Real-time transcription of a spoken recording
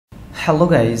Hello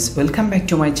guys, welcome back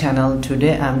to my channel.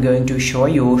 Today I'm going to show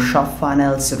you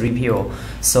ShopFunnels review.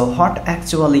 So what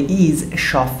actually is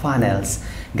ShopFunnels?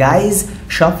 Guys,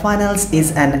 ShopFunnels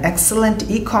is an excellent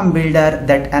e-com builder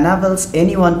that enables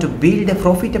anyone to build a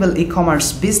profitable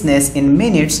e-commerce business in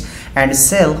minutes and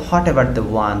sell whatever they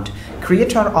want.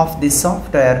 Creator of this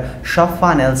software,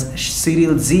 ShopFunnels,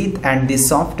 Cyril Zeeth, and this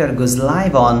software goes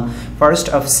live on 1st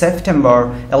of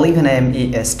September 11 AM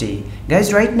EST.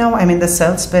 Guys, right now I'm in the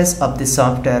sales phase of the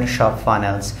software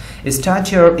ShopFunnels.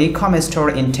 Start your e-commerce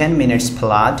store in 10 minutes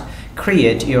flat.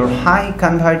 Create your high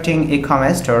converting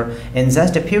e-commerce store in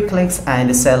just a few clicks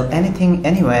and sell anything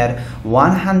anywhere.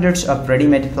 Hundreds of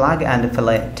ready-made plug and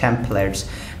play templates.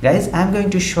 Guys, I'm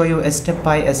going to show you step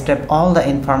by step all the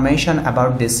information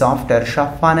about this software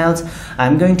ShopFunnels.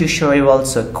 I'm going to show you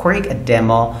also a quick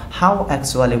demo how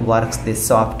actually works this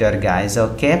software, guys.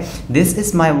 Okay, this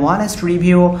is my honest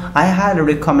review. I highly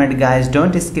recommend, guys,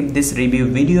 don't skip this review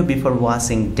video before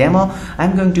watching demo.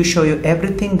 I'm going to show you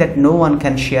everything that no one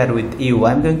can share with you.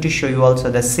 I'm going to show you also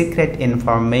the secret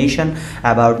information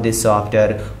about this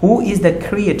software. Who is the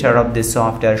creator of this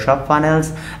software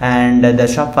ShopFunnels, and the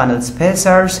ShopFunnels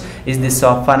pacers. Is the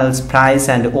ShopFunnels price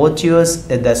and OTOs,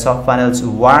 the ShopFunnels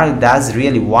work, does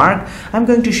really work? I'm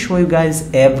going to show you guys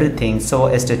everything,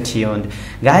 so stay tuned.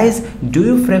 Guys, do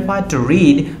you prefer to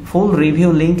read full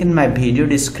review? Link in my video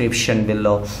description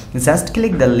below. Just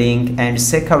click the link and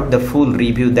check out the full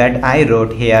review that I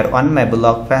wrote here on my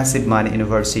blog Passive Money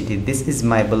University. This is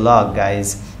my blog,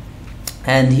 guys.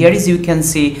 And here is you can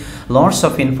see lots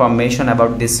of information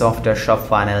about this software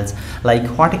ShopFunnels, like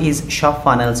what is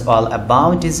ShopFunnels all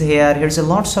about is here. Here's a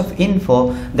lots of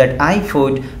info that I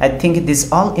put. I think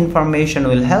this all information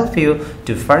will help you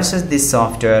to purchase this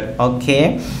software.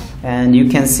 Okay, and you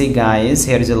can see, guys,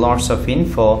 here is a lots of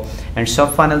info, and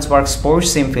ShopFunnels works for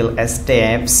simple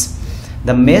steps.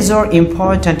 The major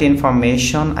important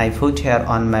information I put here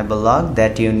on my blog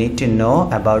that you need to know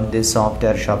about this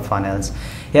software ShopFunnels.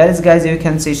 Here is, guys, you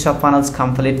can see ShopFunnels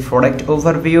complete product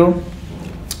overview,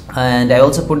 and I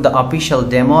also put the official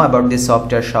demo about this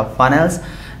software ShopFunnels,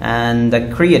 and the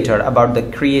creator, about the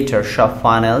creator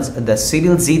ShopFunnels. The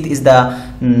Cyril Zeeth is the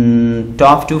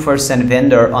top 2%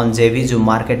 vendor on JVZoo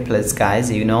marketplace,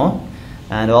 guys, you know,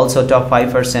 and also top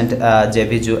 5%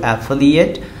 JVZoo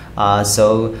affiliate.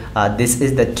 This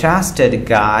is the trusted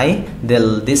guy.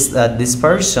 This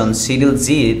person, Cyril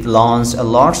Zeeth, launched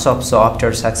lots of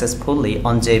software successfully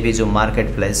on JVZoo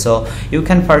marketplace, so you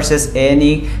can purchase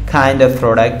any kind of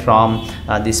product from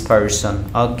this person.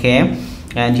 Okay,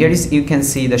 and here is you can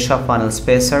see the ShopFunnels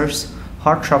pacers,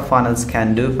 what ShopFunnels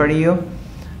can do for you.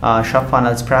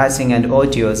 ShopFunnels pricing and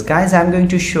OTOs. Guys, I'm going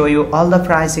to show you all the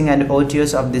pricing and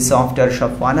OTOs of the software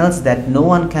ShopFunnels that no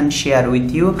one can share with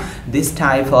you this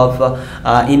type of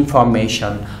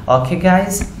information. Okay,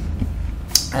 guys,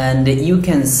 and you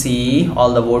can see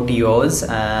all the OTOs,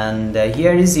 and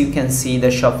here is you can see the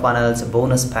ShopFunnels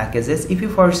bonus packages. If you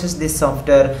purchase this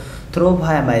software through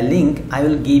via my link, I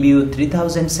will give you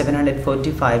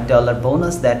 $3,745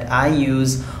 bonus that I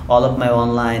use all of my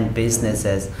online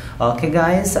businesses. Okay,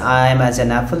 guys, I'm as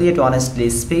an affiliate, honestly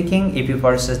speaking. If you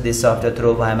purchase this software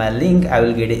through via my link, I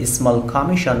will get a small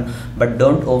commission, but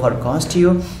don't overcost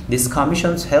you. These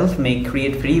commissions help me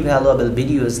create free valuable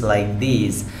videos like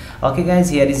these. Okay, guys,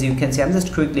 here is you can see I'm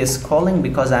just quickly scrolling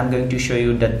because I'm going to show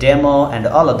you the demo and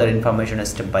all other information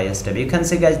step by step. You can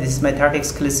see, guys, this is my 30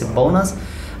 exclusive bonus,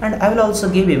 and I will also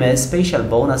give you my special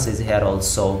bonuses here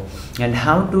also, and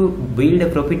how to build a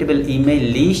profitable email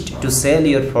list to sell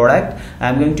your product.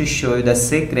 I'm going to show you the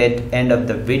secret end of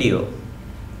the video.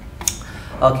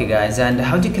 Okay, guys, and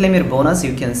how to claim your bonus,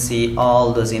 you can see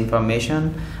all those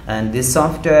information. And this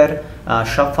software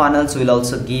ShopFunnels will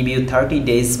also give you 30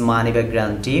 days money back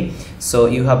guarantee, so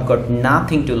you have got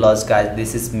nothing to lose, guys.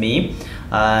 This is me,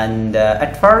 and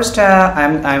at first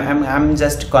I'm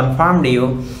just confirmed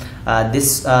you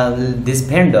this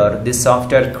vendor, this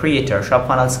software creator,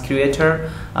 ShopFunnels creator,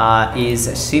 is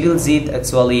Cyril Zeeth,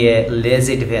 actually a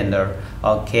legit vendor.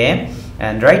 Okay,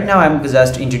 and right now I'm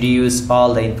just introduce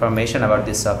all the information about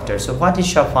this software. So what is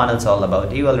ShopFunnels all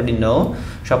about? You already know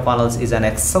ShopFunnels is an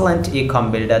excellent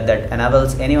e-com builder that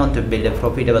enables anyone to build a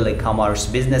profitable e-commerce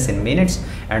business in minutes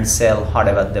and sell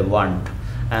whatever they want.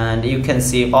 And you can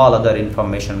see all other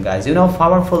information, guys. You know,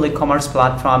 powerful e-commerce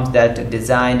platforms that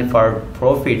designed for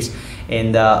profits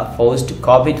in the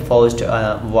post-COVID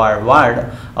world.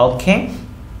 Okay,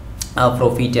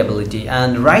 profitability,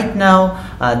 and right now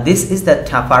this is the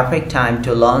perfect time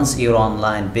to launch your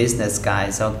online business,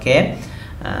 guys. Okay,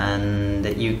 and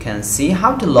you can see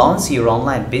how to launch your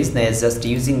online business just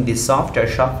using the software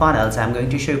ShopFunnels. I'm going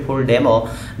to show you full demo,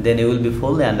 then you will be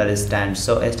fully understand.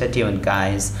 So stay tuned,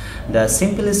 guys. The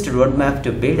simplest roadmap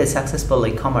to build a successful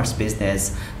e-commerce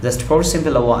business. Just 4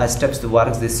 simple steps to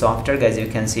work this software, guys. You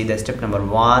can see the step number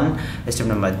 1, step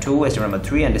number 2, step number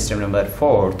 3, and step number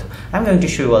 4. I'm going to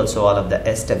show you also all of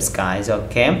the steps, guys.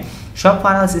 Okay,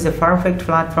 ShopFunnels is a perfect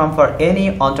platform for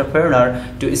any entrepreneur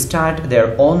to start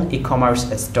their own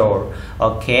e-commerce store.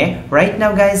 Okay, right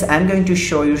now, guys, I'm going to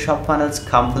show you ShopFunnels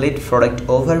complete product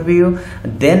overview.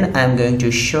 Then I'm going to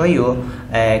show you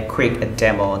a quick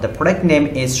demo. The product name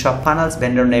is ShopFunnels,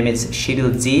 vendor name is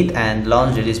Shiril Jeet, and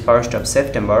launch date is 1st of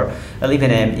September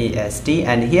 11 AM EST.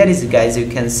 And here is, guys, you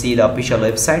can see the official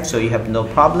website, so you have no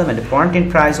problem. And the point-in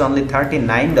price only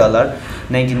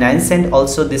 $39.99.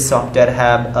 Also, this software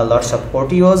have lots of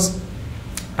OTOs.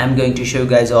 I'm going to show you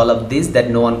guys all of this that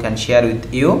no one can share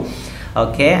with you.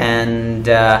 Okay, and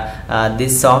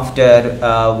this software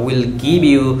will give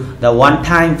you the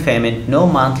one-time payment, no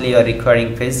monthly or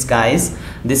recurring fees, guys.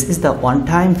 This is the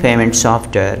one-time payment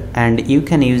software, and you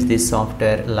can use this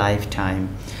software lifetime.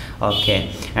 Okay,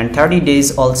 and 30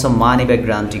 days also money back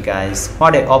guarantee, guys.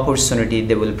 What an opportunity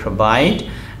they will provide.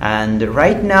 And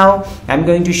right now I'm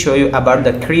going to show you about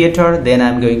the creator, then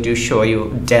I'm going to show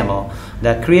you demo.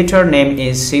 The creator name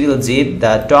is Shiril Jeet,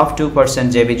 the top 2%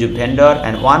 JVju vendor,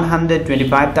 and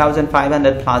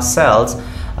 125,500 plus sales,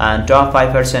 and top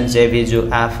 5% JVju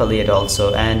affiliate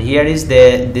also. And here is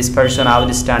this person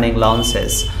outstanding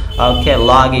launches. Okay,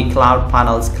 Logi,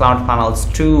 CloudFunnels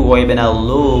 2, Webinar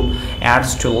Loop,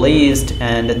 Ads to List,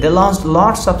 and they launched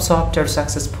lots of software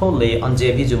successfully on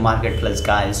JVju Marketplace,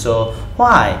 guys. So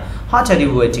why? What are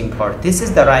you waiting for? This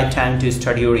is the right time to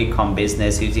start your e-com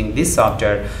business using this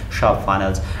software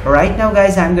ShopFunnels. Right now,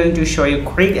 guys, I'm going to show you a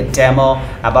quick demo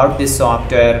about this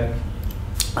software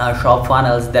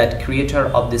ShopFunnels. That creator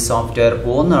of the software,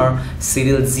 owner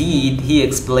Shiril Jeet, he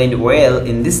explained well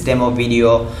in this demo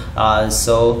video,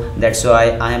 so that's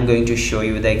why I am going to show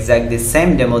you the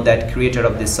same demo that creator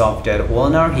of the software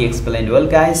owner he explained well,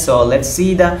 guys. So let's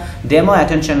see the demo.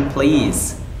 Attention,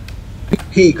 please.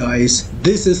 Hey guys,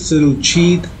 this is Shiril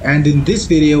Jeet, and in this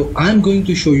video I'm going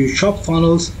to show you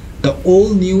ShopFunnels, the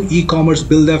all new e-commerce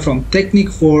builder from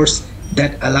Technic4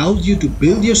 that allows you to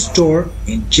build your store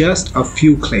in just a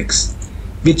few clicks.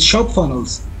 With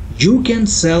ShopFunnels, you can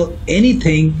sell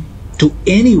anything to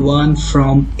anyone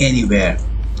from anywhere.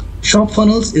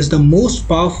 ShopFunnels is the most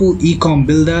powerful e-com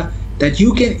builder that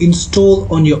you can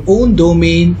install on your own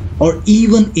domain or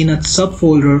even in a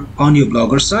subfolder on your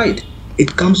Blogger site.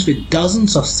 It comes with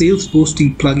dozens of sales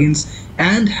boosting plugins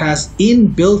and has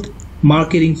inbuilt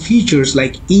marketing features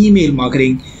like email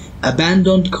marketing,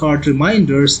 abandoned cart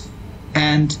reminders,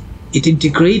 and it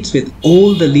integrates with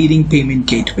all the leading payment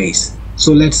gateways.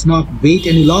 So let's not wait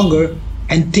any longer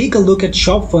and take a look at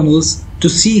ShopFunnels to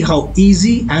see how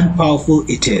easy and powerful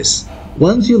it is.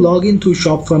 Once you log into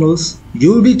ShopFunnels,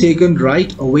 you'll be taken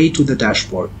right away to the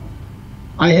dashboard.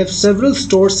 I have several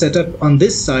stores set up on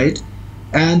this site,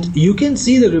 and you can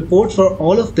see the report for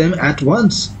all of them at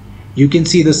once. You can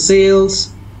see the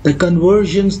sales, the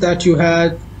conversions that you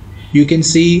had. You can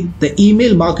see the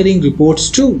email marketing reports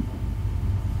too.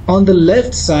 On the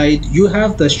left side, you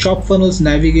have the ShopFunnels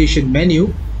navigation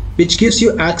menu, which gives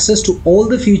you access to all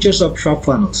the features of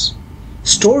ShopFunnels.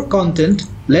 Store content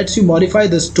lets you modify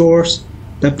the stores.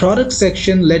 The product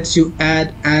section lets you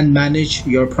add and manage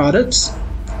your products.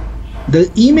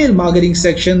 The email marketing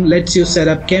section lets you set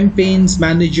up campaigns,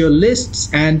 manage your lists,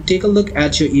 and take a look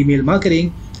at your email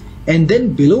marketing. And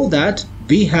then below that,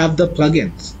 we have the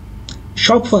plugins.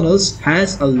 ShopFunnels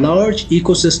has a large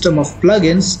ecosystem of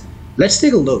plugins. Let's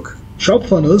take a look.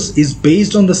 ShopFunnels is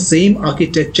based on the same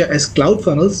architecture as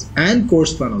CloudFunnels and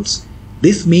CourseFunnels.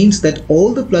 This means that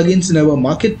all the plugins in our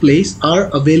marketplace are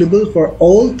available for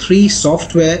all 3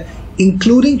 software,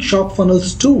 including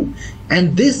ShopFunnels too.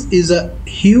 And this is a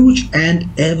huge and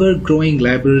ever-growing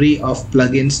library of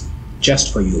plugins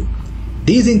just for you.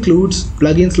 These includes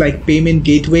plugins like payment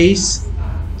gateways.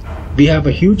 We have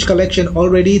a huge collection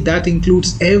already that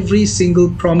includes every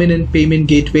single prominent payment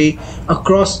gateway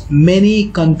across many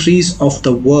countries of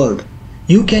the world.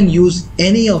 You can use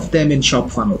any of them in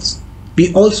ShopFunnels.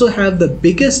 We also have the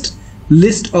biggest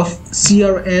list of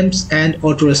CRMs and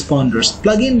autoresponders.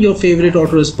 Plug in your favorite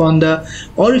autoresponder,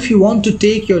 or if you want to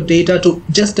take your data to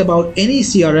just about any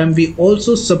CRM, we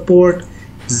also support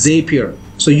Zapier.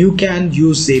 So you can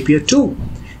use Zapier too.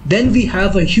 Then we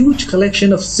have a huge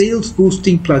collection of sales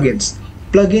boosting plugins.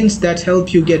 Plugins that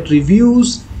help you get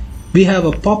reviews. We have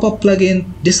a pop-up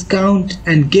plugin, discount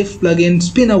and gift plugin,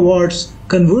 spin awards,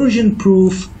 conversion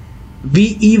proof,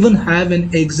 We even have an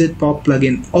exit pop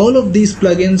plugin. All of these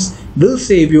plugins will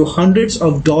save you hundreds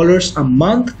of dollars a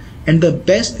month, and the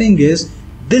best thing is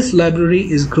this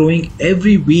library is growing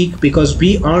every week because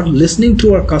we are listening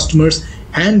to our customers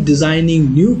and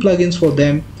designing new plugins for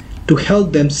them to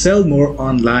help them sell more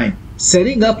online.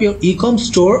 Setting up your e-com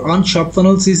store on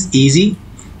ShopFunnels is easy.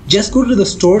 Just go to the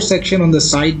store section on the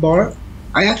sidebar.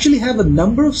 I actually have a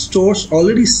number of stores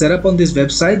already set up on this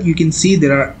website. You can see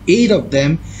there are 8 of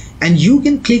them, and you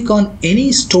can click on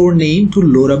any store name to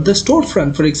load up the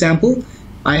storefront. For example,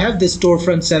 I have this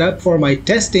storefront set up for my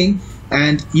testing,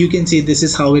 and you can see this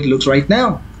is how it looks right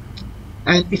now.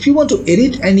 And if you want to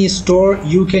edit any store,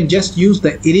 you can just use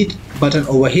the edit button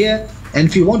over here. And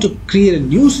if you want to create a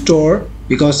new store,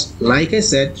 because like I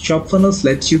said, ShopFunnels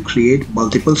lets you create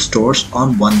multiple stores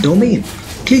on one domain.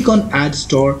 Click on add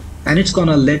store and it's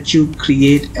gonna let you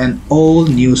create an all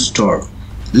new store.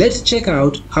 Let's check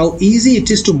out how easy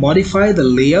it is to modify the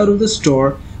layout of the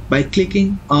store by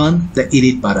clicking on the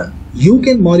edit button. You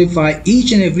can modify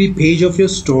each and every page of your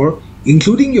store,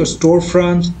 including your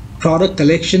storefront, product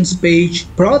collections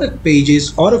page, product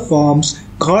pages, order forms,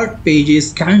 cart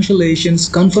pages,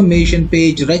 cancellations, confirmation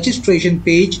page, registration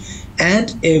page,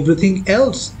 and everything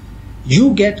else.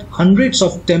 You get hundreds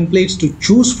of templates to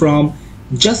choose from.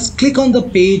 Just click on the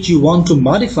page you want to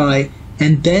modify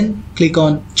and then click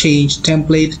on change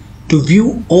template to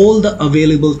view all the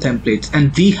available templates.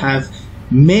 And we have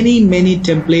many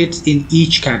templates in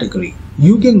each category.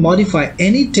 You can modify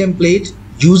any template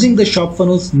using the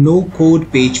ShopFunnels no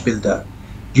code page builder.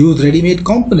 Use ready-made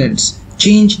components,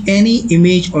 change any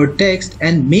image or text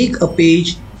and make a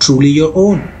page truly your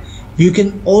own. You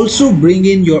can also bring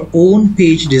in your own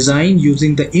page design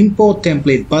using the import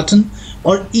template button,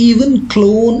 or even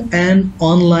clone an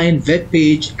online web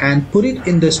page and put it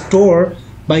in the store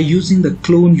by using the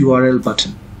clone URL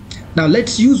button. Now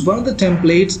let's use one of the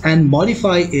templates and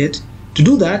modify it. To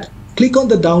do that, click on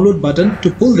the download button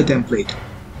to pull the template.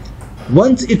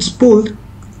 Once it's pulled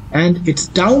and it's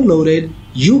downloaded,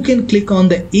 you can click on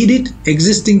the edit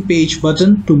existing page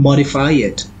button to modify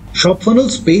it.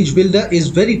 ShopFunnels page builder is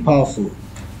very powerful.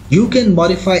 You can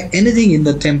modify anything in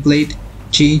the template,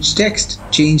 change text,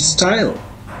 change style,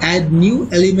 add new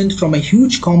element from a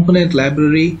huge component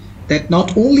library that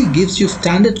not only gives you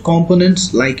standard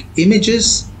components like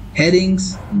images,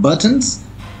 headings, buttons,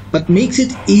 but makes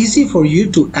it easy for you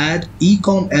to add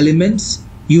e-com elements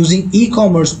using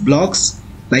e-commerce blocks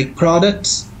like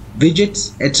products,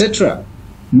 widgets, etc.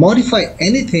 Modify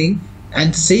anything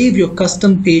and save your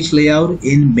custom page layout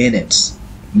in minutes.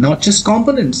 Not just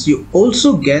components, you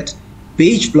also get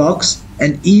page blocks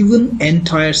and even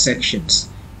entire sections.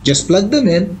 Just plug them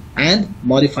in and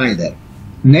modify them.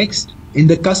 Next, in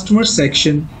the customer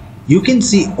section, you can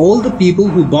see all the people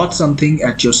who bought something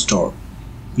at your store.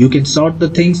 You can sort the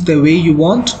things the way you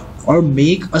want or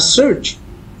make a search.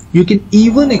 You can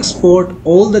even export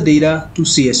all the data to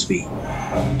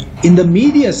CSV. In the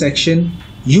media section,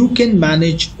 you can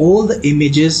manage all the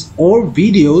images or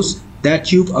videos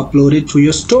that you've uploaded to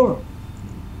your store.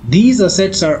 These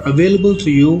assets are available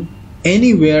to you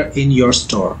anywhere in your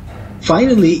store.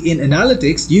 Finally, in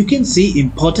analytics, you can see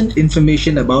important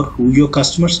information about who your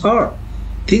customers are.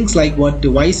 Things like what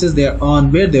devices they're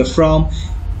on, where they're from,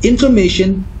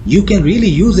 information you can really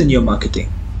use in your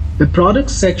marketing. The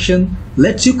products section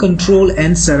lets you control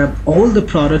and set up all the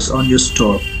products on your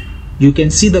store. You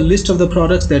can see the list of the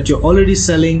products that you're already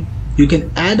selling. You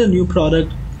can add a new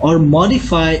product or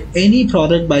modify any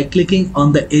product by clicking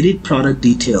on the edit product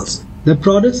details. The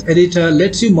products editor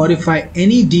lets you modify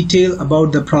any detail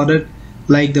about the product,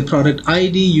 like the product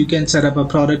ID. You can set up a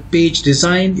product page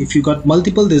design. If you got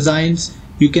multiple designs,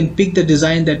 you can pick the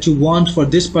design that you want for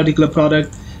this particular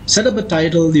product. Set up a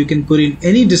title. You can put in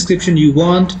any description you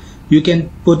want. You can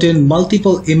put in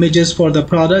multiple images for the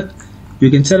product. You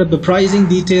can set up the pricing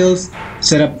details,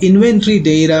 set up inventory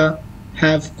data,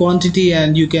 have quantity,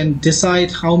 and you can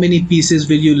decide how many pieces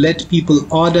will you let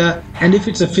people order. And if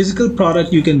it's a physical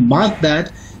product, you can mark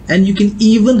that, and you can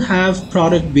even have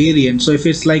product variants. So if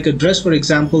it's like a dress, for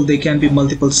example, they can be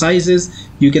multiple sizes.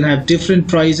 You can have different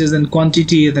prices and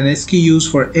quantity and SKUs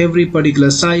for every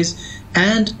particular size,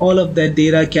 and all of that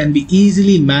data can be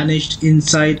easily managed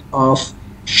inside of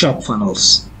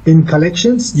ShopFunnels. In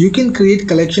collections, you can create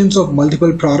collections of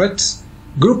multiple products,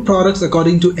 group products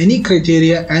according to any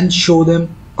criteria, and show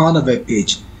them on a web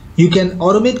page. You can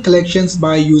automate collections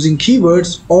by using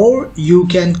keywords, or you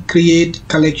can create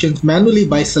collections manually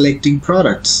by selecting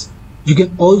products. You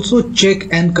can also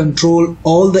check and control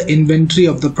all the inventory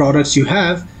of the products you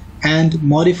have and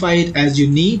modify it as you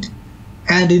need.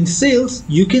 And in sales,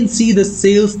 you can see the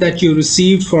sales that you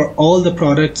received for all the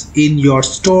products in your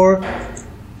store.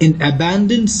 In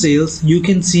abandoned sales, you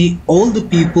can see all the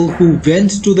people who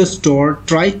went to the store,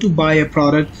 tried to buy a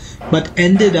product, but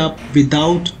ended up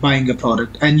without buying a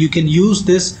product. And you can use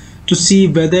this to see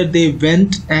whether they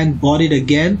went and bought it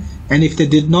again. And if they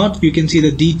did not, you can see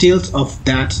the details of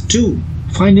that too.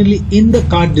 Finally, in the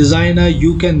cart designer,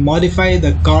 you can modify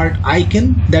the cart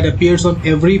icon that appears on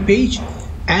every page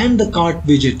and the cart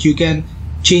widget. You can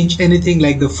change anything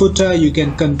like the footer, you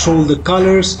can control the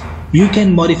colors, you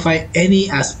can modify any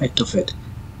aspect of it.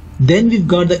 Then we've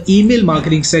got the email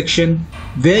marketing section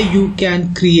where you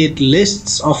can create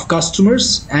lists of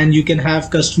customers and you can have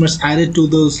customers added to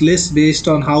those lists based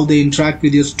on how they interact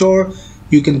with your store.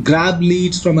 You can grab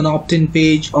leads from an opt-in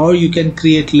page, or you can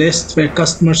create lists where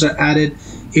customers are added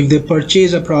if they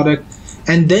purchase a product.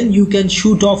 And then you can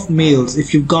shoot off mails.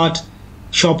 If you've got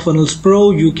ShopFunnels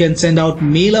Pro, you can send out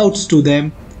mail outs to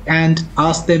them and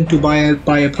ask them to buy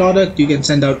a product. You can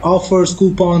send out offers,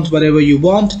 coupons, whatever you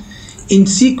want. In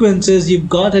sequences, you've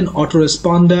got an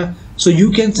autoresponder, so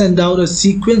you can send out a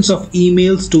sequence of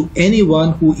emails to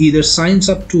anyone who either signs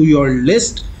up to your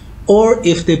list, or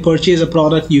if they purchase a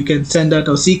product, you can send out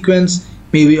a sequence,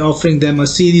 maybe offering them a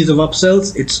series of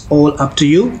upsells. It's all up to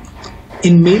you.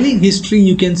 In mailing history,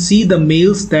 you can see the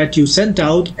mails that you sent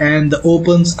out and the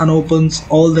opens, unopens,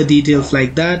 all the details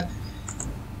like that.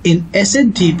 In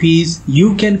SMTPs,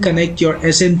 you can connect your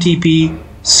SMTP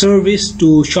service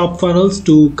to ShopFunnels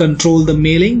to control the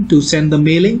mailing, to send the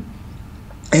mailing.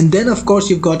 And then of course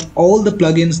you've got all the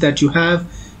plugins that you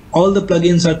have. All the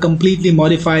plugins are completely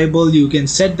modifiable. You can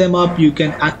set them up, you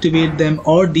can activate them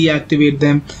or deactivate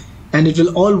them, and it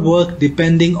will all work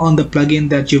depending on the plugin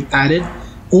that you've added.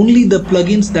 Only the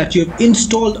plugins that you've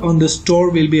installed on the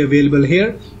store will be available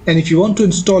here. And if you want to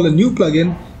install a new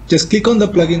plugin, just click on the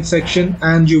plugin section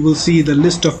and you will see the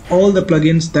list of all the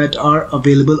plugins that are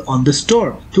available on the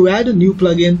store. To add a new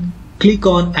plugin, click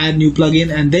on add new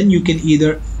plugin, and then you can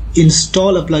either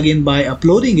install a plugin by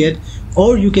uploading it,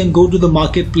 or you can go to the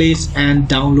marketplace and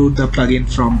download the plugin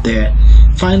from there.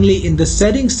 Finally, in the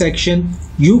settings section,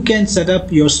 you can set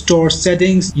up your store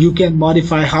settings. You can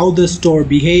modify how the store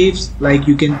behaves, like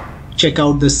you can check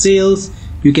out the sales,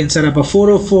 you can set up a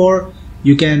 404,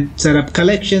 you can set up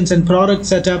collections and product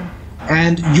setup,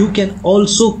 and you can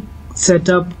also set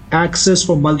up access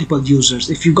for multiple users.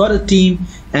 If you got a team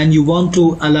and you want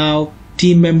to allow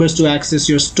team members to access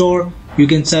your store, you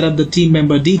can set up the team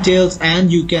member details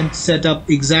and you can set up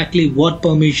exactly what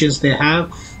permissions they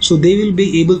have, so they will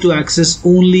be able to access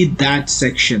only that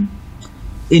section.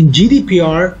 In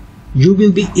GDPR, you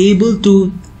will be able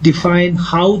to define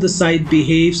how the site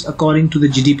behaves according to the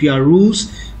GDPR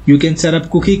rules. You can set up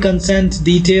cookie consent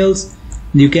details.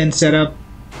 You can set up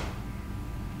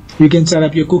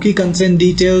your cookie consent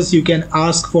details. You can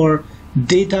ask for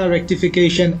data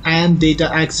rectification and data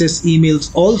access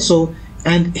emails also.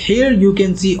 And here you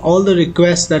can see all the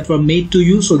requests that were made to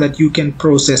you so that you can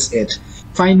process it.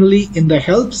 Finally, in the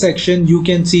help section, you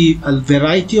can see a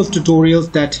variety of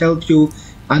tutorials that help you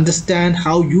understand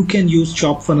how you can use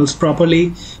ShopFunnels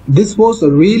properly. This was a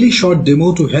really short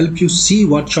demo to help you see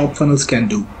what ShopFunnels can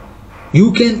do.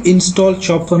 You can install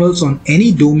ShopFunnels on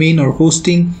any domain or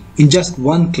hosting in just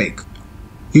one click.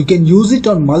 You can use it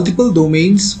on multiple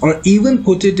domains or even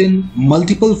put it in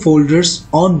multiple folders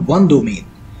on one domain.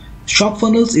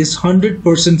 ShopFunnels is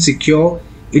 100% secure,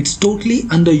 it's totally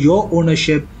under your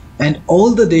ownership, and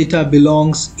all the data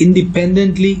belongs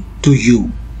independently to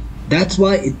you. That's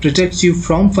why it protects you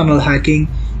from funnel hacking.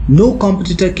 No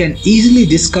competitor can easily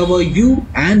discover you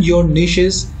and your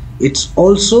niches. It's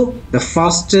also the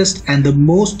fastest and the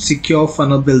most secure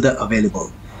funnel builder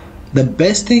available. The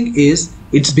best thing is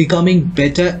it's becoming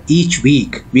better each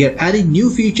week. We are adding new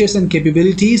features and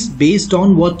capabilities based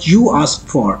on what you ask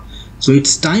for. So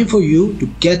it's time for you to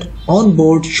get on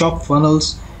board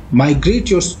ShopFunnels.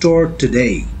 Migrate your store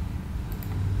today.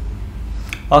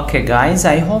 Okay guys,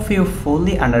 I hope you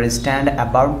fully understand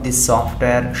about this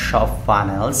software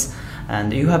ShopFunnels,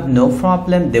 and you have no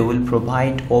problem. They will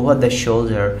provide over the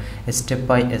shoulder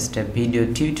step-by-step video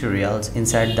tutorials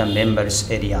inside the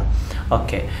members area.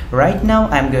 Okay, right now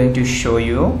I'm going to show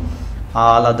you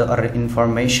all other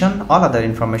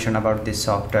information about this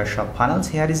software ShopFunnels.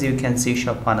 Here is, you can see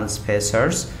ShopFunnels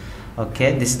spacers.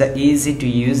 Okay, this is the easy to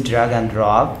use drag and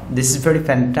drop. This is very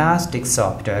fantastic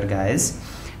software guys,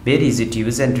 very easy to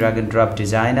use, and drag and drop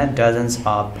designer, dozens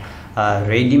of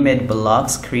ready-made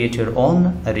blocks. Create your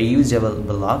own reusable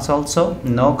blocks also.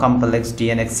 No complex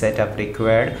DNX setup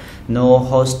required, no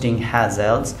hosting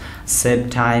hassles, save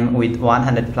time with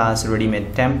 100 plus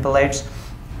ready-made templates.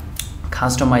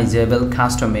 customizable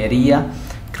custom area,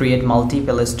 create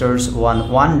multiple stores on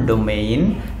one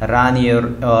domain, run your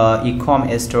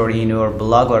e-commerce store in your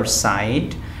blog or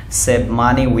site, save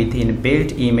money with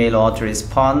inbuilt email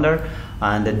autoresponder,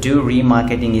 and do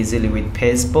remarketing easily with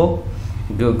Facebook,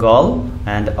 Google,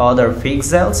 and other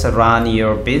pixels. Run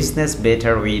your business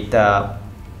better with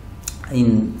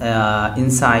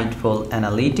insightful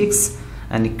analytics,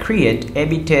 and create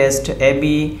A/B test,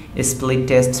 A/B split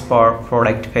tests for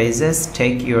product pages.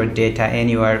 Take your data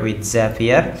anywhere with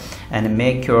Zapier and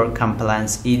make your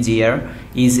compliance easier.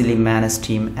 Easily manage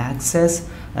team access,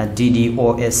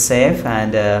 DDoS safe,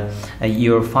 and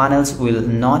your funnels will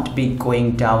not be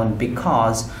going down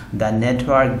because the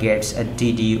network gets a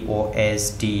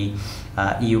DDoS.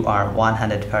 You are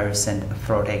 100%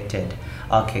 protected.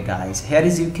 Okay guys, here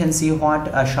is you can see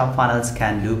what ShopFunnels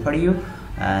can do for you,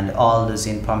 and all this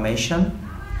information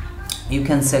you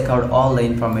can check out all the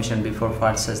information before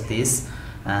purchase this.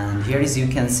 And here is you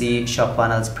can see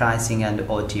ShopFunnels pricing and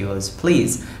OTOs.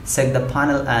 Please check the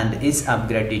panel and its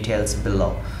upgrade details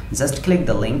below. Just click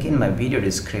the link in my video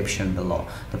description below.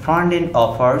 The front end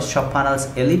offers ShopFunnels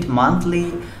Elite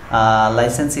monthly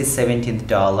license is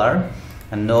 $17,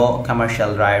 and no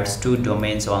commercial rights, 2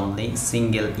 domains only,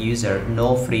 single user,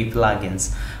 no free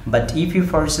plugins. But if you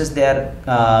purchase their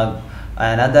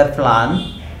another plan,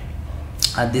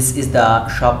 this is the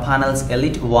ShopFunnels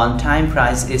Elite, one-time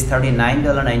price is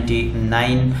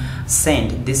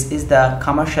 $39.99. This is the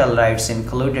commercial rights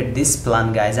included this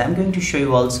plan, guys. I'm going to show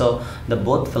you also the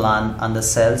both plan on the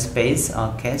sales page.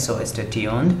 Okay, so stay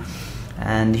tuned.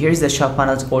 And here's the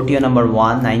ShopFunnels OTO number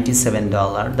 1,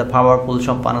 $97. The powerful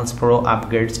ShopFunnels Pro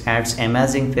upgrades adds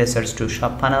amazing features to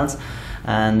ShopFunnels.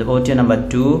 And OTO number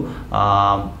 2,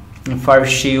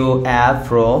 Pursue app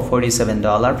Pro,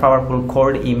 $47. Powerful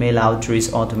cold email outreach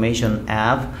automation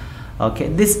app. Okay,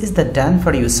 this is the done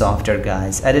for you software,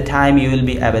 guys. At a time you will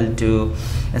be able to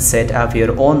set up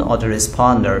your own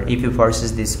autoresponder if you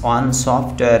purchase this on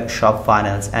software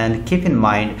ShopFunnels. And keep in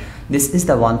mind, this is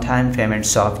the one-time payment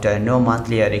software, no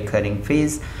monthly or recurring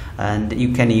fees, and you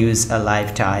can use a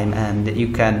lifetime, and you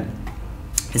can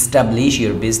establish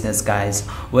your business, guys.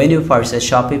 When you purchase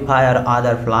Shopify or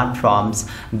other platforms,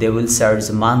 they will charge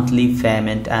monthly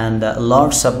payment, and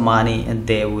lots of money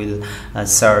they will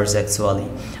charge actually.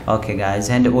 Okay guys,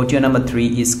 and OTO number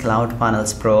 3 is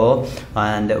CloudFunnels Pro,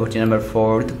 and OTO number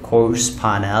 4 Course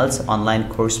Funnels, online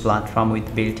course platform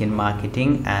with built-in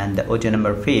marketing, and OTO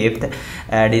number 5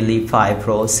 Adilify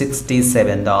Pro,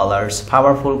 $67.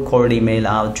 Powerful cold email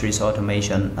outreach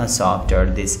automation software.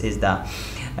 This is the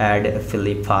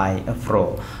Adilify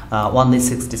Pro, only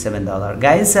 $67,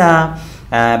 guys.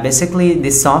 Basically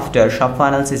this software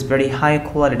ShopFunnels is very high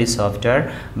quality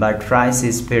software, but price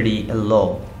is pretty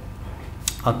low.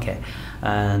 Okay,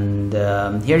 and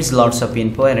here's lots of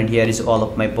info, and here is all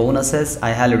of my bonuses.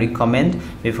 I highly recommend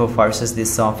before purchase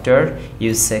this software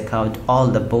you check out all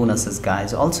the bonuses,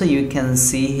 guys. Also you can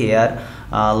see here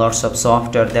lots of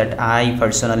software that I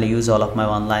personally use all of my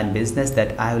online business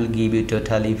that I will give you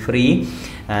totally free.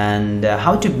 And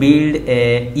how to build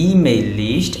a email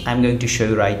list, I'm going to show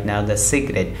you right now the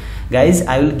secret, guys.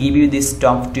 I will give you this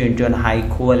top 21 high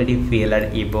quality filler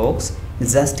ebooks.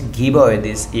 Just give away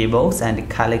these ebooks and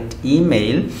collect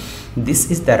email. This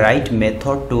is the right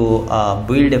method to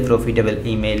build a profitable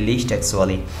email list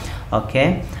actually.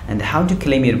 Okay, and how to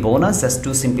claim your bonus, just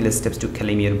 2 simple steps to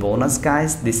claim your bonus,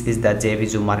 guys. This is the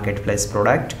JVZoo marketplace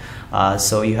product,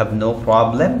 so you have no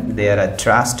problem, they are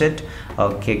trusted.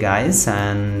 Okay guys,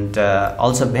 and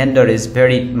also vendor is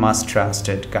very much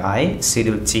trusted guy,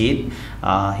 Cyril Cheat.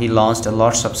 He launched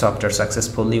lots of software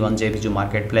successfully on JVZoo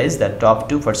marketplace, the top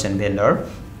 2% vendor.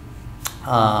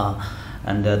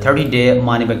 And 30-day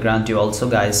money back guarantee also,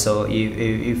 guys. So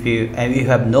if you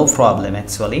have no problem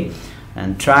actually,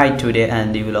 and try today,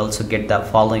 and you will also get the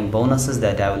following bonuses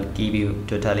that I will give you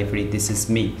totally free. This is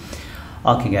me.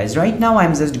 Okay guys, right now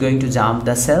I'm just going to jump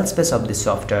the sales page of the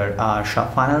software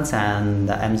ShopFunnels,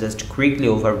 and I'm just quickly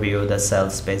overview the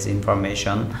sales page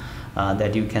information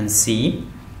that you can see.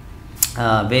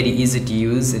 Very easy to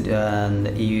use it,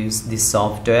 and use this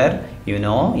software, you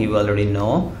already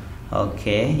know.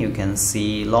 Okay, you can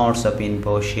see lots of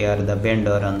info, share the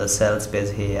vendor on the sales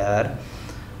page here.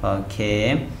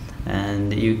 Okay,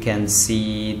 and you can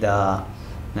see the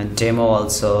demo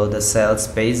also, the sales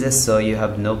pages, so you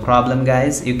have no problem,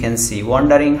 guys. You can see,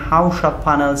 wondering how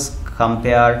ShopFunnels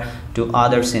compare to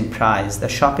others in price. The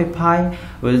Shopify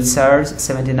will charge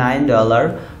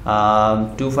 $79,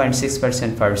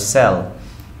 2.6% per sale.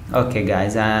 Okay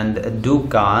guys, and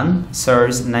Dukan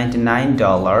charges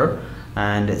 $99,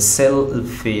 and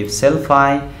Sellfy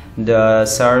the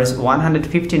Search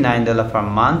 $159 per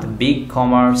month, Big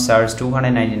Commerce Search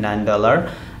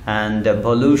 $299, and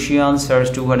Volution Search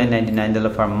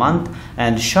 $299 per month,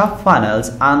 and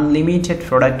ShopFunnels Unlimited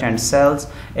Product and Sales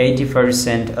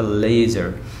 80%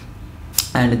 leisure.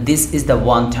 And this is the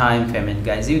one-time payment,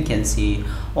 guys. You can see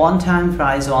one-time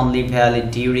price only valid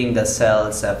during the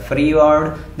sales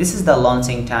pre-order. This is the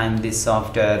launching time this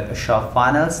software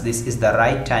ShopFunnels. This is the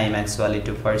right time actually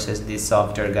to purchase this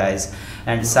software, guys,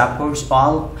 and supports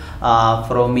all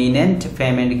prominent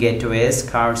payment gateways,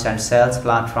 cards and sales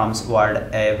platforms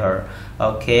wherever.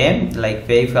 Okay, like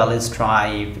PayPal,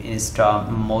 Stripe, Insta,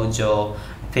 Mojo,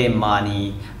 Pay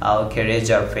Money, okay,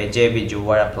 Razor Pay, JBJ,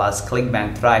 Plus,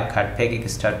 ClickBank, ThriveCard,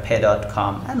 PayKickstart,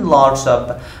 Pay.com, and lots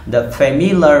of the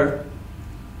familiar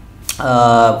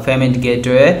payment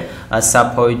gateway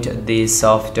support this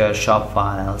software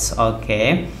ShopFunnels.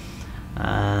 Okay,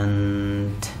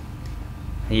 and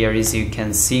here is, you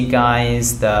can see,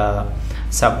 guys, the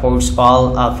supports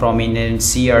all prominent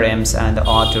CRMs and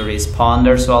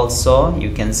autoresponders. Also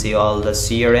you can see all the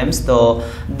CRMs, though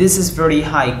this is very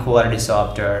high quality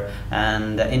software,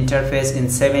 and the interface in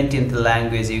 17th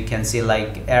language. You can see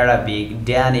like Arabic,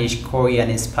 Danish,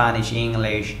 Korean, Spanish,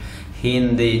 English,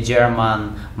 Hindi,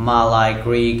 German, Malay,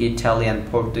 Greek, Italian,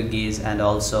 Portuguese, and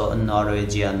also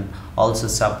Norwegian. Also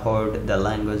support the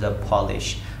language of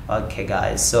Polish. Okay,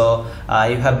 guys, so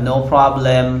you have no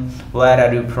problem where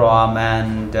are you from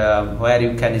and where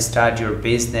you can start your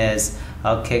business.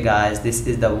 Okay, guys, this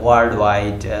is the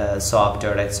worldwide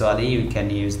software. Actually, you can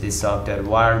use this software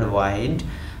worldwide.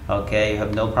 Okay, you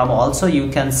have no problem. Also, you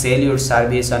can sell your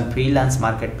service on freelance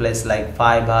marketplace like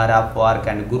Fiverr, Upwork,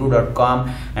 and Guru.com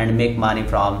and make money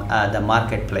from the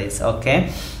marketplace.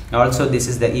 Okay, also this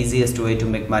is the easiest way to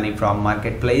make money from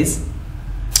marketplace.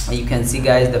 You can see,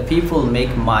 guys, the people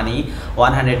make money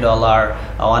 $100,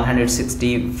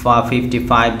 $160,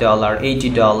 $55,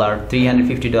 $80,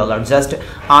 $350. Just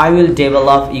I will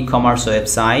develop e-commerce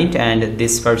website and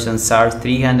this person charge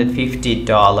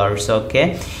 $350.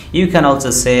 Okay, you can also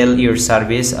sell your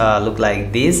service look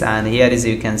like this, and here is,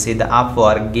 you can see the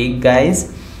Upwork gig,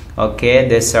 guys. Okay,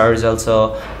 they charge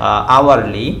also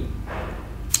hourly.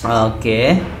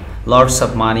 Okay, lots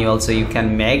of money also you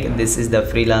can make. This is the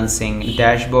freelancing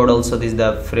dashboard. Also, this is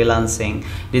the freelancing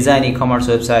design e-commerce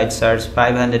website, search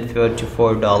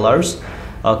 $544.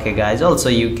 Okay, guys, also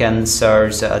you can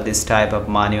search this type of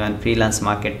money on freelance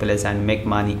marketplace and make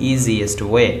money easiest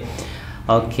way.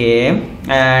 Okay,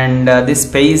 and this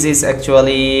page is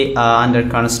actually under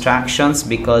constructions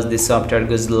because this software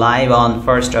goes live on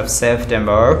 1st of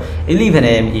September 11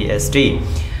 AM EST.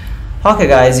 Okay,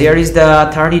 guys, here is the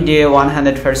 30-day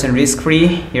 100% risk-free.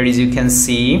 Here is, you can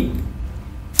see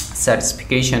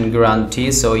certification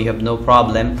guarantee, so you have no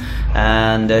problem.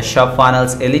 And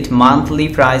ShopFunnels Elite monthly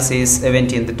price is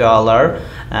 $17,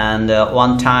 and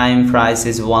one-time price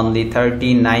is only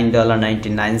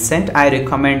 $39.99. I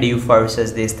recommend you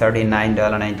purchase this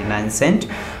 $39.99.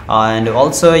 And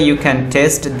also you can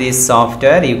test this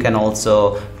software. You can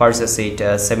also purchase it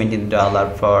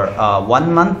 $17 for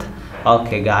 1 month.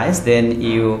 Okay, guys, then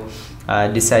you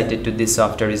decided to this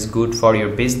software is good for your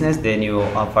business, then you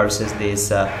purchase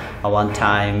this one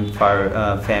time for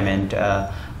payment.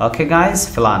 Okay, guys,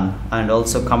 plan, and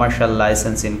also commercial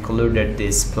license included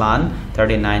this plan,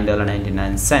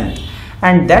 $39.99.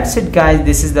 And that's it, guys.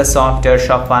 This is the software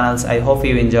ShopFunnels. I hope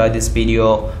you enjoyed this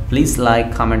video. Please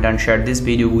like, comment, and share this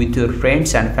video with your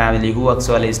friends and family who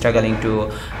actually struggling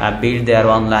to build their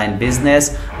online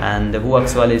business, and who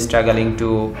actually struggling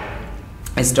to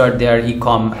start their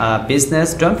e-com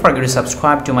business. Don't forget to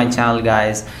subscribe to my channel,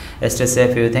 guys. Stay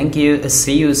safe. Thank you.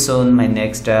 See you soon my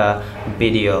next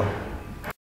video.